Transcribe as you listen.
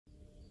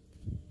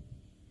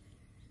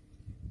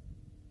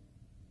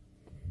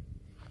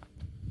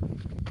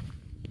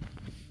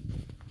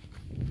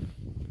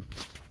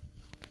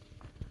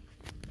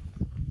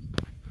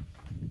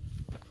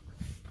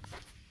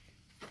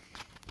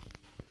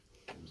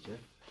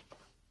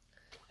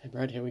Hey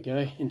Brad, here we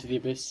go, into the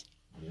abyss.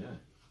 Yeah.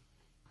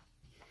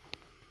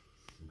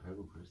 It's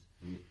incredible, Chris.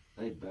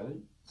 They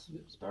birds?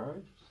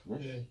 Sparrows?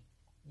 Nests? Yeah,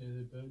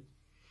 they're birds.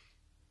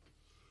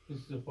 This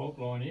is the fault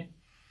line here.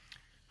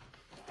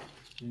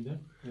 See that?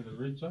 Where the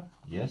roots are?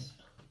 Yes.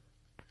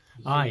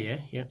 Ah, yeah.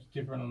 It's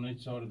different on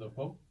each side of the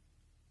fault.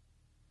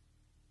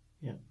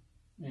 Yeah.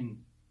 And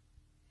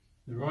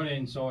the right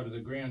hand side of the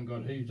ground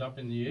got heaved up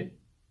in the air.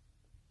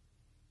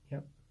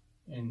 Yep.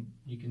 And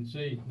you can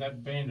see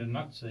that band of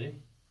nuts there.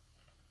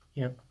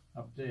 Yep.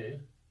 Up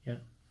there. Yeah.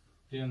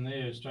 Down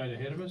there, straight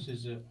ahead of us,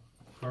 is a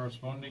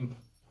corresponding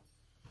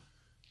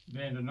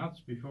band of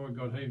nuts before it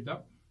got heaved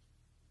up.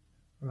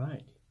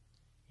 Right.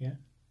 Yeah.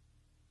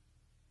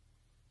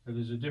 So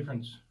there's a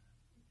difference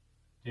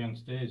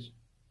downstairs,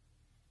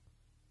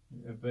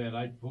 about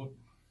 8 foot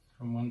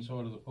from one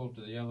side of the fault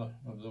to the other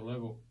of the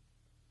level.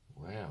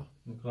 Wow.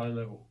 The clay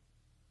level.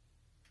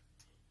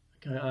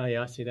 Okay. Oh,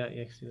 yeah, I see that.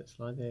 Yeah, I see that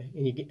slide there.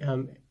 And you get,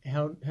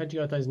 how'd you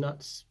get those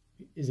nuts?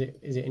 Is it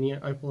any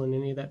opal in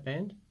any of that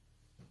band?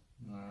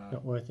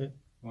 Not worth it.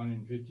 1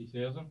 in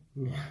 50,000.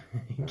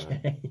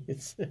 Okay.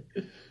 It's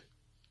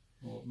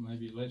Or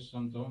maybe less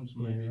sometimes,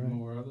 maybe right.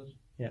 more others.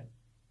 Yeah.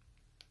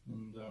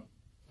 And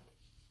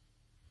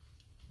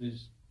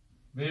there's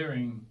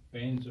varying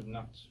bands of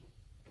nuts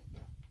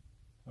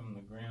from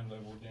the ground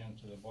level down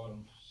to the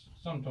bottom.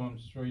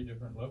 Sometimes 3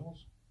 different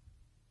levels.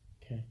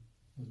 Okay.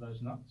 With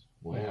those nuts.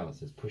 Wow, it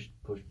says push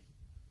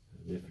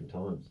at different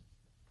times.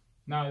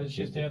 No, it's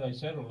just how they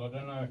settled. I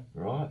don't know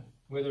Right.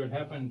 whether it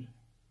happened,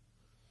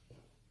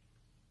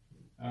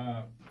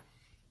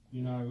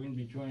 in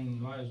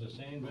between layers of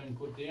sand being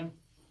put down.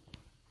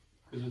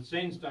 Because it's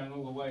sandstone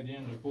all the way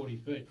down to 40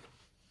 feet.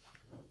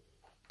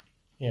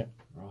 Yeah.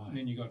 Right. And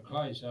then you got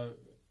clay, so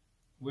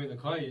where the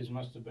clay is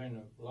must have been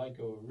a lake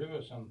or a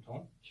river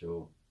sometime,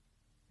 Sure.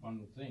 one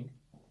would think.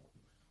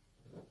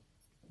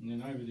 And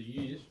then over the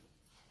years,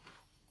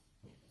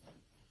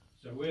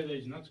 so where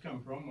these nuts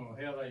come from or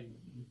how they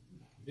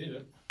did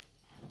it,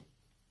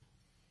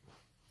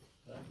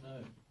 don't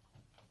know.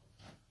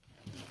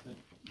 But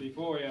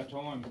before our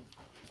time,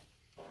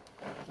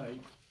 they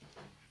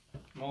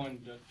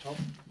mined the top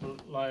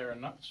layer of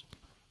nuts.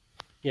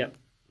 Yep.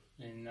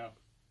 And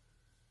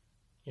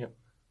Yep.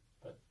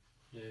 But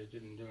yeah, it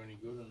didn't do any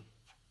good and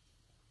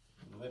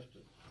left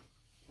it.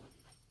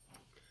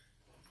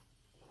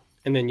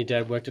 And then your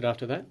dad worked it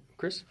after that,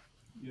 Chris?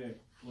 Yeah,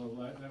 well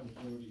that was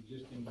already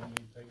existing when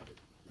we picked it.